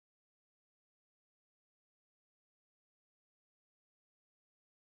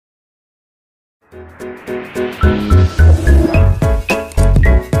Hi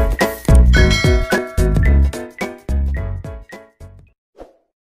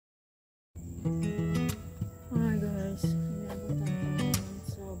guys, inabot ako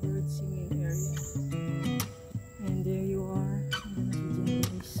sa bird singing area. And there you are. And si Jen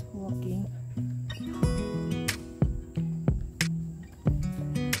is walking.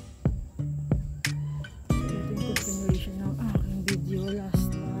 So ito yung continuation ng aking video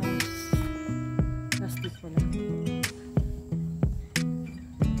last week pala.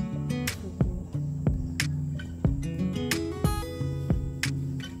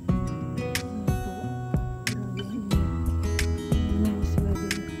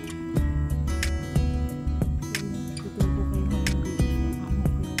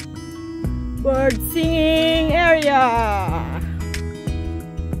 Bird singing area.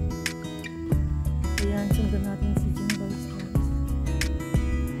 Ayan, sundan natin si Jimboy's guys.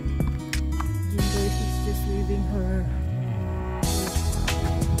 Jimboy's is just leaving her.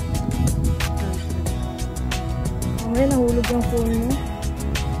 Mamaya nahulog yung phone mo.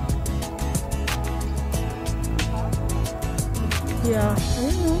 Yeah,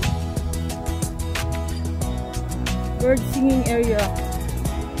 ayun no. Bird singing area.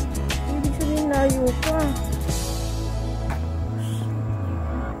 Layo pa.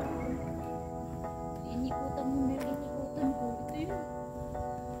 Inikutan mo, inikutan ko. Ito yun.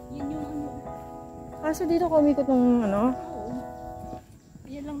 Yun yung ano. Kaso dito ko umikot ng ano? Oo.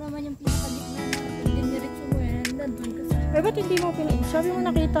 Yan lang naman yung pinakagitna na. Hindi niretso mo yan. Nandun ka sa... Eh, ba't hindi mo pinag... Sabi mo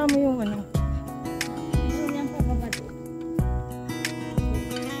nakita mo yung ano? Yun yung pababado.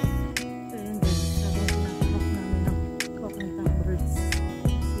 Ayun din. Sabang pinakahak namin ng kakantang birds.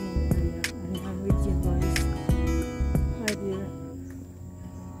 Hi dear.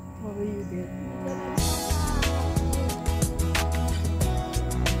 How are you dear?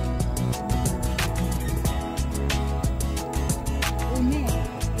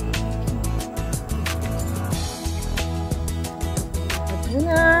 At yun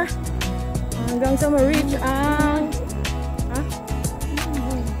na. Hanggang sa ma-reach ang... Ha?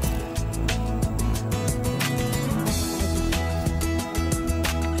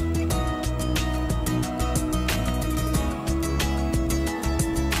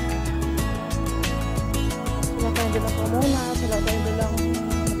 Dala ko muna, wala tayong dalang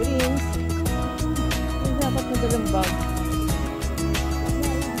greens. Yung dapat na dalang bag.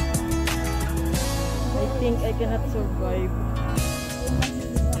 I think I cannot survive.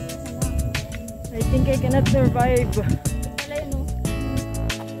 I think I cannot survive.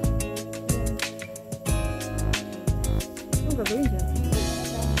 Anong gagawin dyan?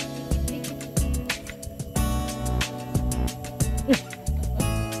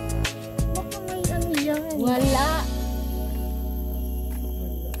 Baka may ano yan. Wala.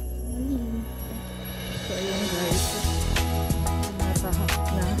 So ayun guys, natahak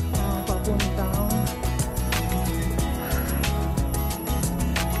na ang papuntang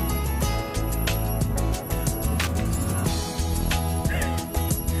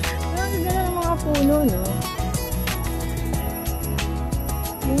nakaganda ng mga puno, no?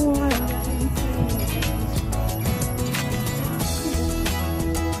 Yung mga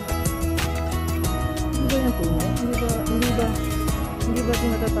hindi ba yung puno? Hindi ba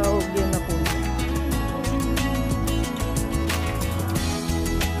tinatatawag yan na puno?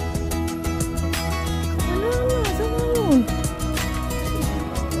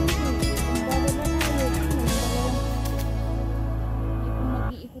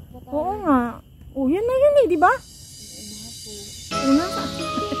 Oo nga. Oh, yan na yan eh, di ba? Una ka.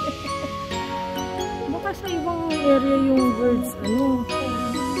 Baka sa ibang area yung birds, ano.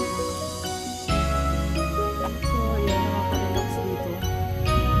 So, ayan, nakaka-relax dito.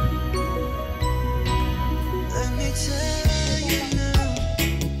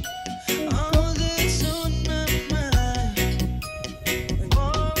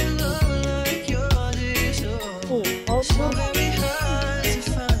 Oh, outdoor.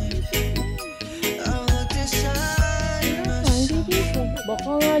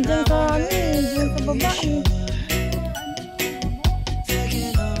 Baka nga dyan sa ano eh, dyan sa baba eh.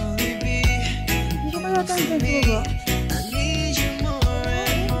 Hindi ko kaya tayo dyan sa baba.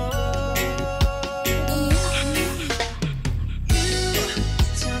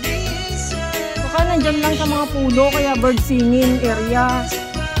 Baka nandyan lang sa mga puno, kaya bird singing area.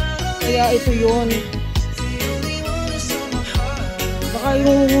 Kaya ito yun. Baka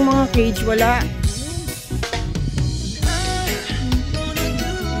yung mga cage wala.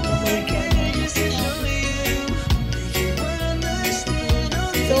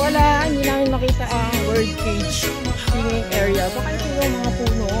 So wala, hindi namin makita ang bird cage singing area. Baka ito yung mga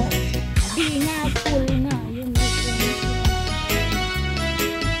puno. Hindi nga, pool nga. Yun na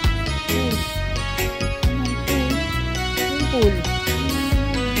Pool.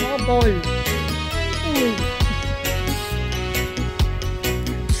 Oh, pool. Pool.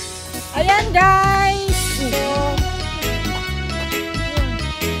 Ayan guys! So,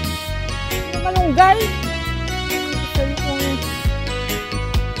 malunggay. Sabi ko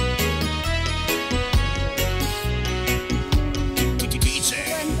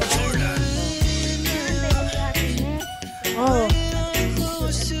oh.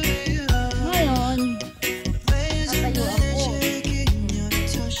 Ngayon, tatayo ako.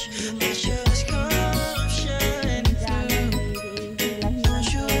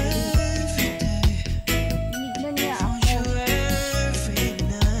 Binignan niya ako.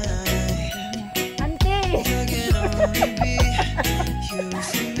 Ante!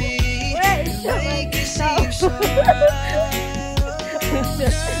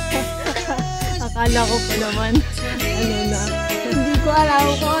 Akala ko pa naman ano na. Hindi ko alam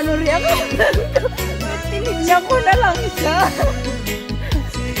kung ano reaction. Tinignan ko na lang siya.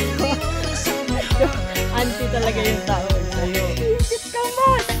 Auntie talaga yung tao sa'yo. Isip ka,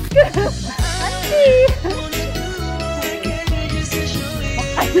 Mas! Auntie!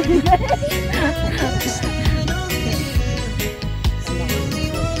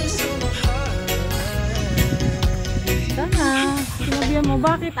 Sana, sinabihan mo,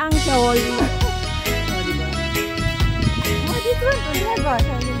 bakit ang shawl? Oh, dito lang. Ano ba?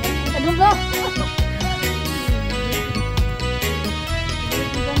 Ano ba?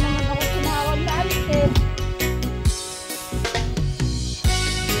 Hindi naman ako sinawag na Ante.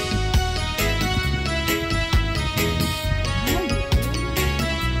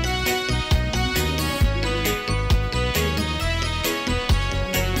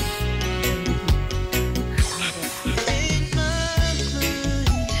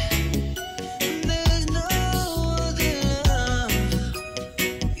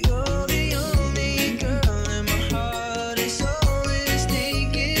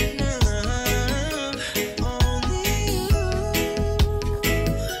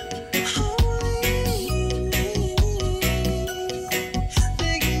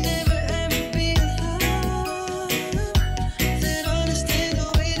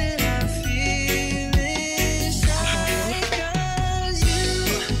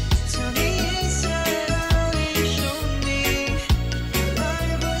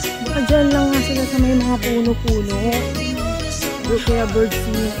 Diyan lang nga sila sa may mga puno-puno. Kaya bird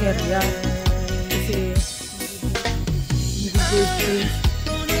singing area. Kasi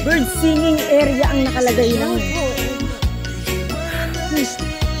bird singing area ang nakalagay lang. This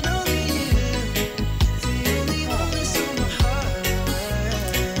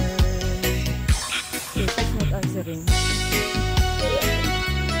is not answering.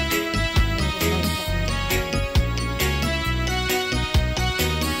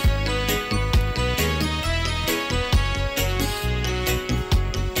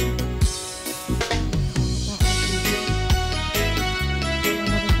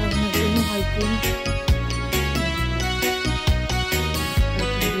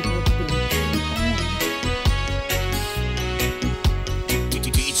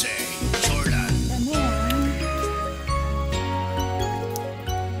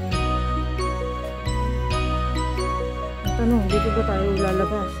 Tanong, dito ba tayo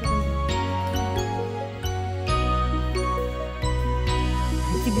lalabas?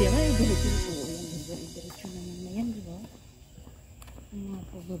 Sige nga, diretso ito. Diretso naman na yan, di ba? Ang mga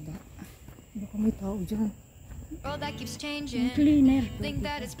pababa. Baka may tao dyan. World that keeps changing. Cleaner. Think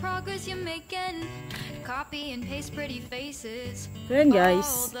that it's progress you're making. Copy and paste pretty faces. So yan All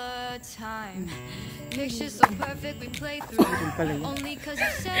guys. the time. Pictures so perfect we play through. Yun pala yun. Only cause you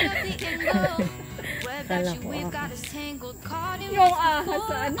set up the angle. Web that Kala you ko we've ako. got us tangled. Caught in Yung ahas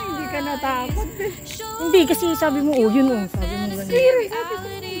sa ano, hindi ka natakot. Hindi kasi sabi mo, oh yun oh. Sabi mo ganun.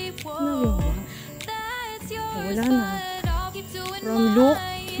 reality. Ano yun? That's yours. Wala na. But I'll keep doing From look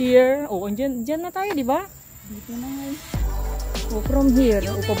mine. here. Oh, andyan, dyan na tayo, di ba? Dito na ngayon. Oh, from here.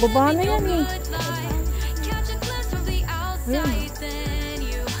 Oh, pababa na yan eh. Catch a glimpse from the outside, then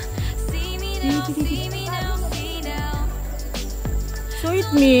you see me now, see me now, see now. So it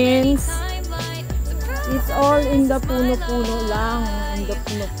means Timeline to prove it's all in the puno-puno lang. In the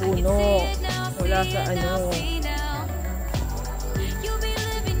puno-puno. it now, Wala see sa it now, ano. see now. You'll be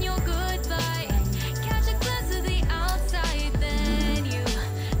living your good life. Catch a glimpse of the outside, then you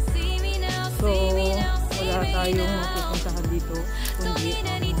see me now, So, see me now, see wala me tayong now. pupuntahan dito. Don't Kundi need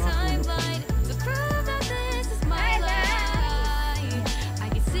ang any mga puno-puno. timeline to prove that this is my life. I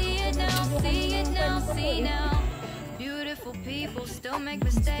can see it now, see it now, see now. Beautiful people, Don't make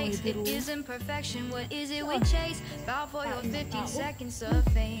mistakes, it isn't perfection. What is it we chase? Bow for your 15 seconds of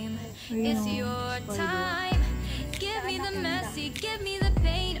fame. It's your time. Give me the messy, give me the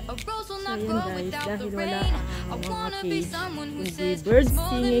pain. A rose will not grow without the rain. I wanna be someone who says bird it's more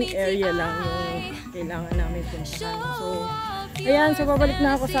than singing meets area the lang yung eye. kailangan namin puntahan. So, ayan, so babalik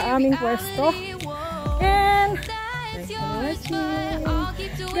na ako sa aming pwesto. And, thanks for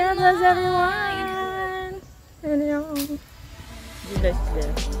watching. God bless everyone. And yung, bless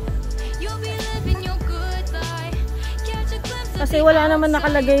them. Kasi wala naman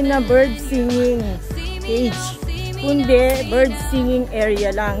nakalagay na bird singing cage, kundi bird singing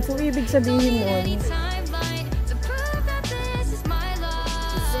area lang. So, ibig sabihin nun,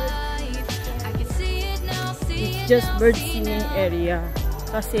 it's just bird singing area.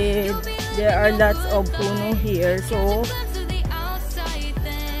 Kasi there are lots of puno here. So,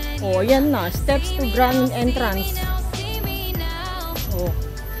 oh, yan na. Steps to grand entrance. Oh.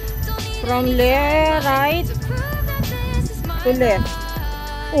 From left, right, to left.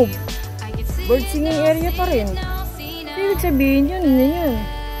 Oh, bird singing area pa rin. Ibig sabihin yun, yun.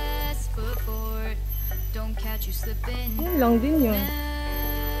 Yun lang din yun.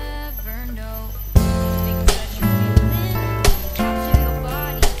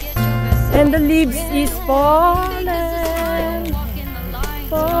 And the leaves is falling,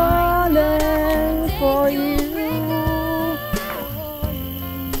 falling for you.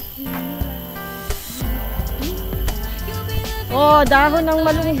 Oh, dahon ng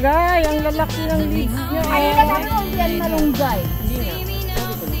malunggay. Ang lalaki ng leaves niya. Ay, nakakawag yan malunggay. Hindi nga.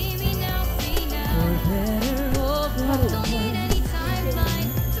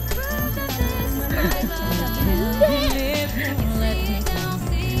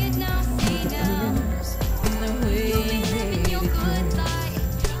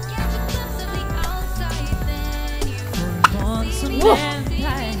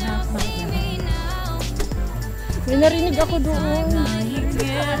 May narinig ako doon.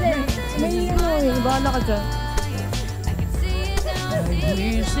 May ano, bahala ka dyan.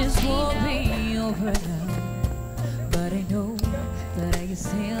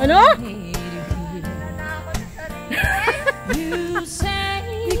 Ano?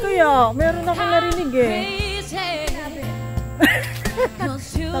 Hindi kaya, meron akong narinig eh.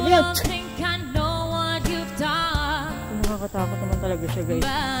 Sabi yan. Nakakatakot naman talaga siya, guys.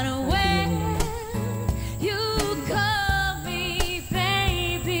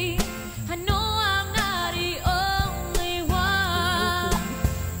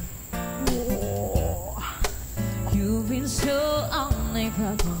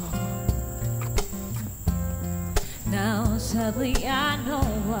 Now sadly I know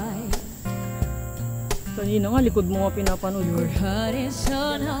why. Kanina nga, likod mo nga pinapanood ko. Your heart is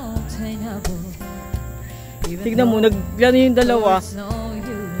unobtainable. Tignan mo, naglano yung dalawa.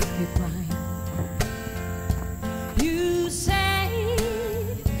 You say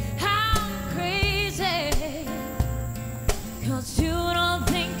I'm crazy 'cause you don't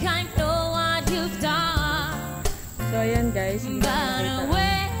think I know what you've done. So ayan guys, hindi na nakita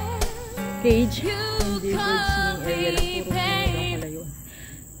ang cage. Hindi bird singing area lang, puro puno lang pala yun.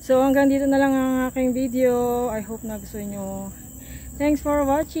 So hanggang dito na lang ang aking video. I hope nagustuhan nyo. Thanks for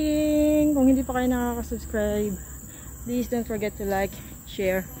watching. Kung hindi pa kayo nakaka-subscribe, please don't forget to like,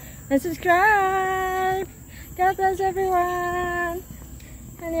 share, and subscribe. God bless everyone.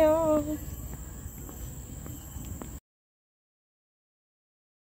 Hello.